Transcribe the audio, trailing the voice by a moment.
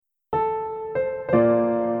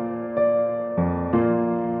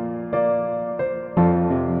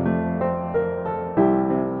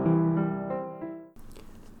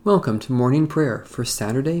Welcome to morning prayer for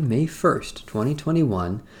Saturday, May 1st,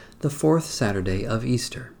 2021, the fourth Saturday of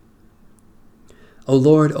Easter. O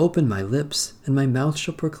Lord, open my lips, and my mouth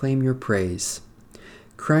shall proclaim your praise.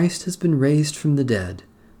 Christ has been raised from the dead,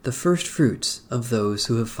 the first fruits of those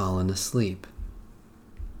who have fallen asleep.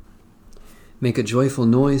 Make a joyful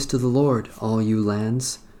noise to the Lord, all you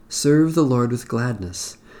lands. Serve the Lord with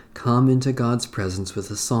gladness. Come into God's presence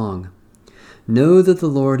with a song. Know that the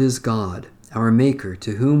Lord is God, our Maker,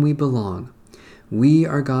 to whom we belong. We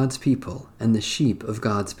are God's people and the sheep of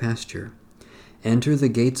God's pasture. Enter the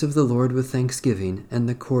gates of the Lord with thanksgiving and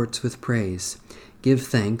the courts with praise. Give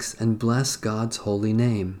thanks and bless God's holy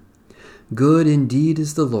name. Good indeed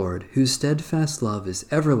is the Lord, whose steadfast love is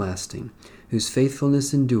everlasting, whose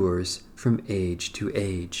faithfulness endures from age to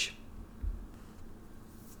age.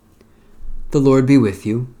 The Lord be with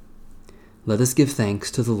you. Let us give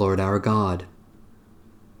thanks to the Lord our God.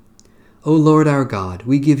 O Lord our God,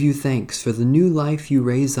 we give you thanks for the new life you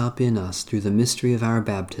raise up in us through the mystery of our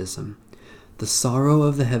baptism, the sorrow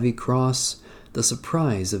of the heavy cross, the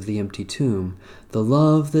surprise of the empty tomb, the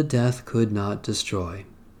love that death could not destroy.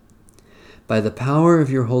 By the power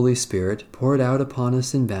of your Holy Spirit poured out upon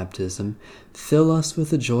us in baptism, fill us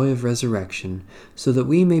with the joy of resurrection, so that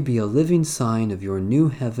we may be a living sign of your new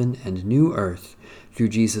heaven and new earth, through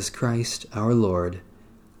Jesus Christ our Lord.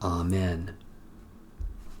 Amen.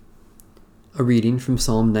 A reading from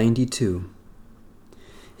Psalm 92.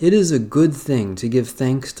 It is a good thing to give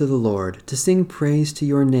thanks to the Lord, to sing praise to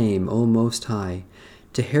your name, O Most High,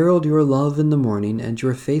 to herald your love in the morning and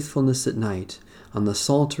your faithfulness at night, on the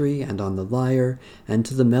psaltery and on the lyre, and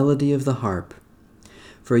to the melody of the harp.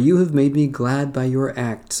 For you have made me glad by your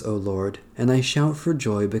acts, O Lord, and I shout for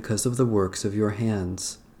joy because of the works of your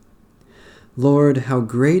hands. Lord, how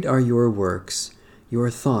great are your works! Your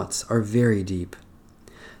thoughts are very deep.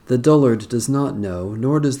 The dullard does not know,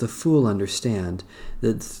 nor does the fool understand,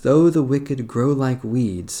 that though the wicked grow like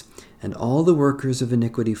weeds, and all the workers of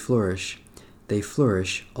iniquity flourish, they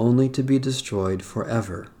flourish only to be destroyed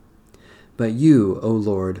forever. But you, O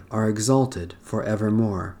Lord, are exalted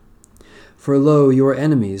forevermore. For lo, your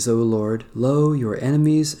enemies, O Lord, lo, your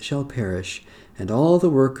enemies shall perish, and all the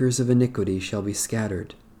workers of iniquity shall be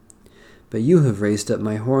scattered. But you have raised up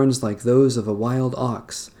my horns like those of a wild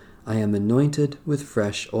ox. I am anointed with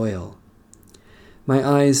fresh oil. My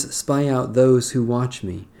eyes spy out those who watch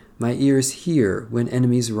me. My ears hear when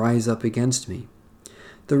enemies rise up against me.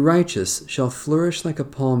 The righteous shall flourish like a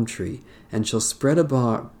palm tree, and shall spread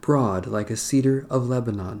abroad like a cedar of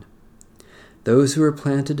Lebanon. Those who are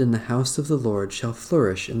planted in the house of the Lord shall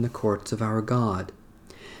flourish in the courts of our God.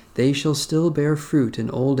 They shall still bear fruit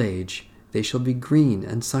in old age. They shall be green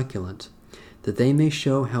and succulent, that they may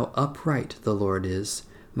show how upright the Lord is,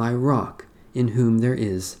 my rock, in whom there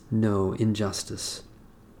is no injustice.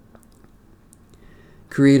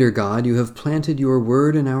 Creator God, you have planted your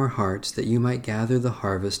word in our hearts that you might gather the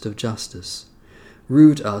harvest of justice.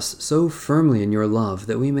 Root us so firmly in your love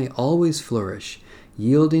that we may always flourish,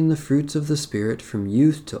 yielding the fruits of the Spirit from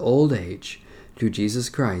youth to old age, through Jesus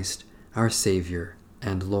Christ, our Savior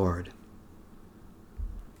and Lord.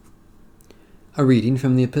 A reading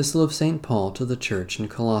from the Epistle of St. Paul to the Church in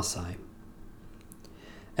Colossae.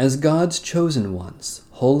 As God's chosen ones,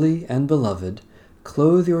 holy and beloved,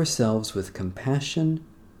 clothe yourselves with compassion,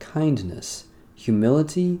 kindness,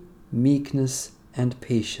 humility, meekness, and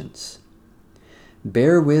patience.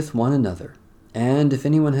 Bear with one another, and if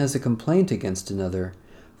anyone has a complaint against another,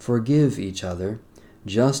 forgive each other,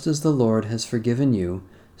 just as the Lord has forgiven you,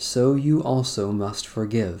 so you also must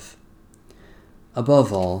forgive.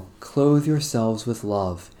 Above all, clothe yourselves with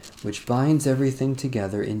love, which binds everything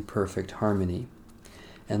together in perfect harmony.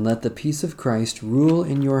 And let the peace of Christ rule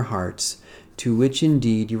in your hearts, to which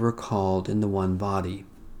indeed you were called in the one body.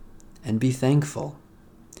 And be thankful.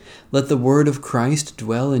 Let the word of Christ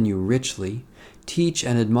dwell in you richly. Teach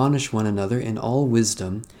and admonish one another in all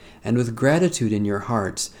wisdom, and with gratitude in your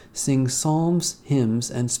hearts sing psalms, hymns,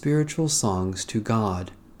 and spiritual songs to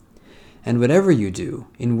God. And whatever you do,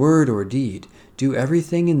 in word or deed, do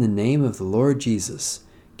everything in the name of the Lord Jesus,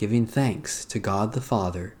 giving thanks to God the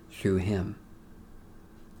Father through him.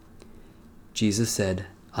 Jesus said,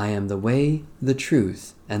 I am the way, the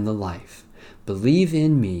truth, and the life. Believe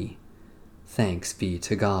in me. Thanks be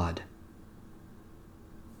to God.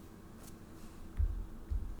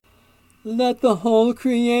 Let the whole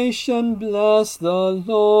creation bless the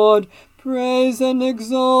Lord. Praise and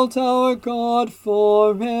exalt our God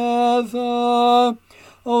forever. O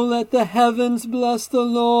let the heavens bless the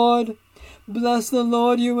Lord. Bless the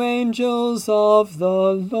Lord, you angels of the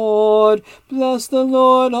Lord. Bless the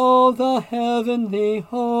Lord, all the heavenly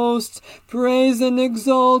hosts. Praise and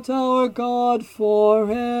exalt our God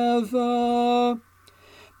forever.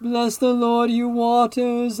 Bless the Lord, you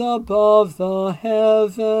waters above the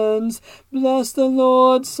heavens. Bless the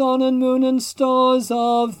Lord, sun and moon and stars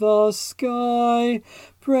of the sky.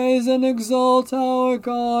 Praise and exalt our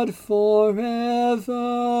God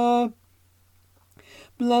forever.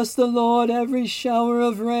 Bless the Lord, every shower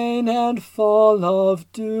of rain and fall of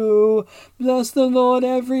dew. Bless the Lord,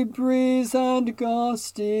 every breeze and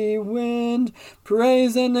gusty wind.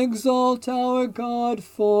 Praise and exalt our God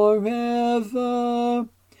forever.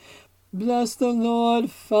 Bless the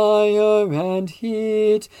Lord, fire and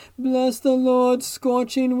heat. Bless the Lord,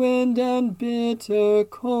 scorching wind and bitter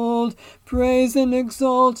cold. Praise and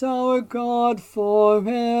exalt our God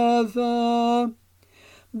forever.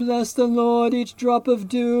 Bless the Lord, each drop of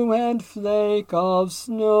dew and flake of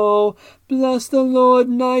snow. Bless the Lord,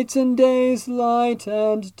 nights and days, light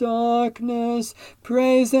and darkness.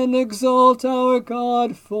 Praise and exalt our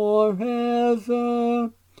God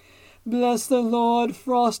forever. Bless the Lord,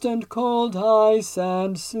 frost and cold, ice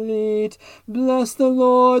and sleet. Bless the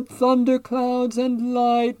Lord, thunder clouds and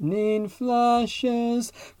lightning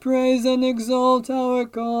flashes. Praise and exalt our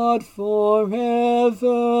God forever.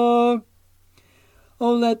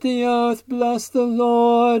 O let the earth bless the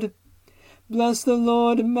Lord. Bless the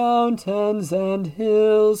Lord, mountains and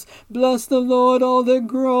hills. Bless the Lord, all that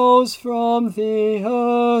grows from the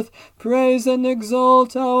earth. Praise and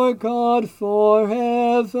exalt our God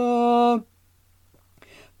forever.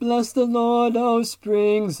 Bless the Lord, O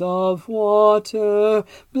springs of water.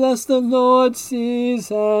 Bless the Lord, seas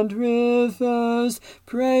and rivers.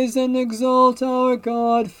 Praise and exalt our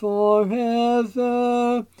God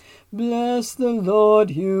forever. Bless the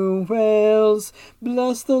Lord, you whales.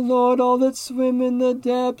 Bless the Lord, all that swim in the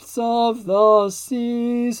depths of the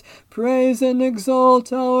seas. Praise and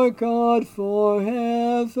exalt our God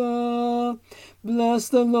forever. Bless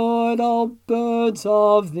the Lord, all birds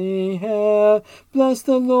of the air. Bless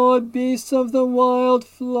the Lord, beasts of the wild,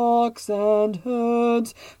 flocks and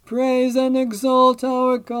herds. Praise and exalt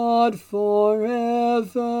our God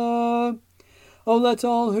forever. O let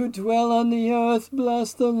all who dwell on the earth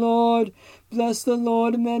bless the Lord. Bless the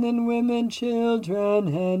Lord, men and women, children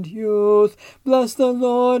and youth. Bless the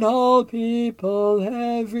Lord, all people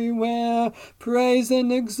everywhere. Praise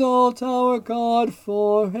and exalt our God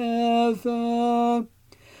forever.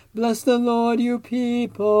 Bless the Lord, you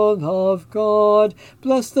people of God.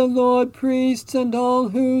 Bless the Lord, priests and all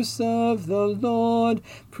who serve the Lord.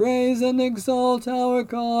 Praise and exalt our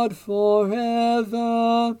God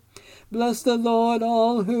forever. Bless the Lord,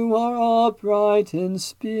 all who are upright in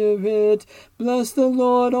spirit. Bless the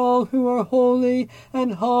Lord, all who are holy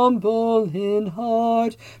and humble in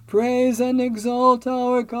heart. Praise and exalt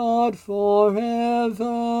our God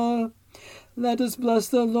forever. Let us bless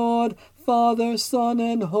the Lord, Father, Son,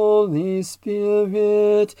 and Holy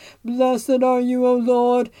Spirit. Blessed are you, O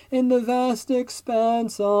Lord, in the vast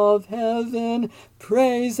expanse of heaven.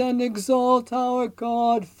 Praise and exalt our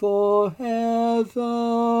God forever.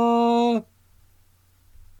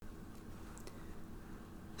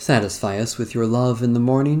 Satisfy us with your love in the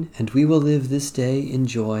morning, and we will live this day in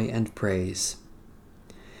joy and praise.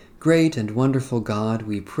 Great and wonderful God,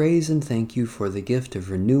 we praise and thank you for the gift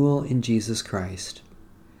of renewal in Jesus Christ.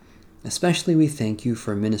 Especially we thank you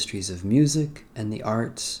for ministries of music and the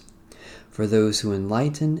arts, for those who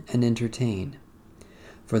enlighten and entertain,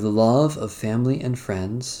 for the love of family and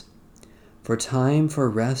friends, for time for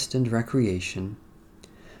rest and recreation,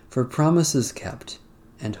 for promises kept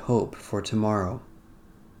and hope for tomorrow.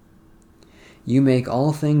 You make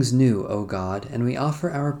all things new, O God, and we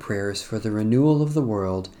offer our prayers for the renewal of the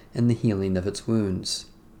world and the healing of its wounds.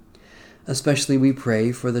 Especially we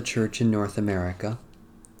pray for the Church in North America,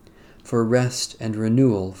 for rest and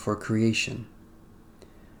renewal for creation,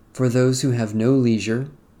 for those who have no leisure,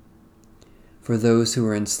 for those who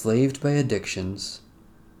are enslaved by addictions,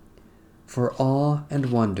 for awe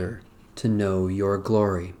and wonder to know your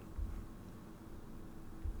glory.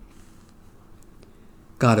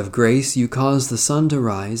 God of grace, you cause the sun to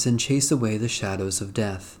rise and chase away the shadows of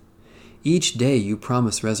death. Each day you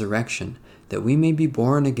promise resurrection, that we may be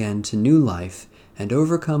born again to new life and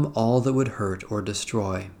overcome all that would hurt or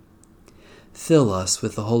destroy. Fill us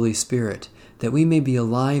with the Holy Spirit, that we may be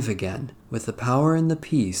alive again with the power and the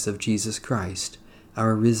peace of Jesus Christ,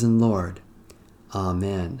 our risen Lord.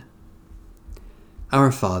 Amen.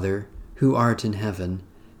 Our Father, who art in heaven,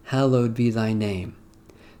 hallowed be thy name.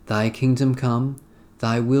 Thy kingdom come,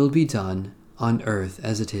 thy will be done, on earth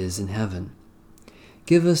as it is in heaven.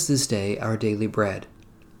 Give us this day our daily bread,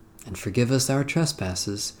 and forgive us our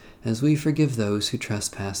trespasses, as we forgive those who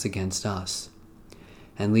trespass against us.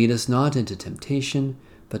 And lead us not into temptation,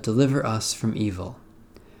 but deliver us from evil.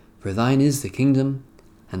 For thine is the kingdom,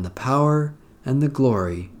 and the power, and the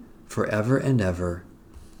glory, forever and ever.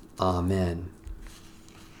 Amen.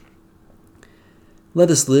 Let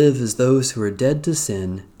us live as those who are dead to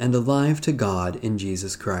sin and alive to God in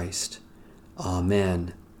Jesus Christ.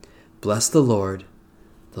 Amen. Bless the Lord.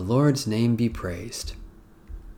 The Lord's name be praised.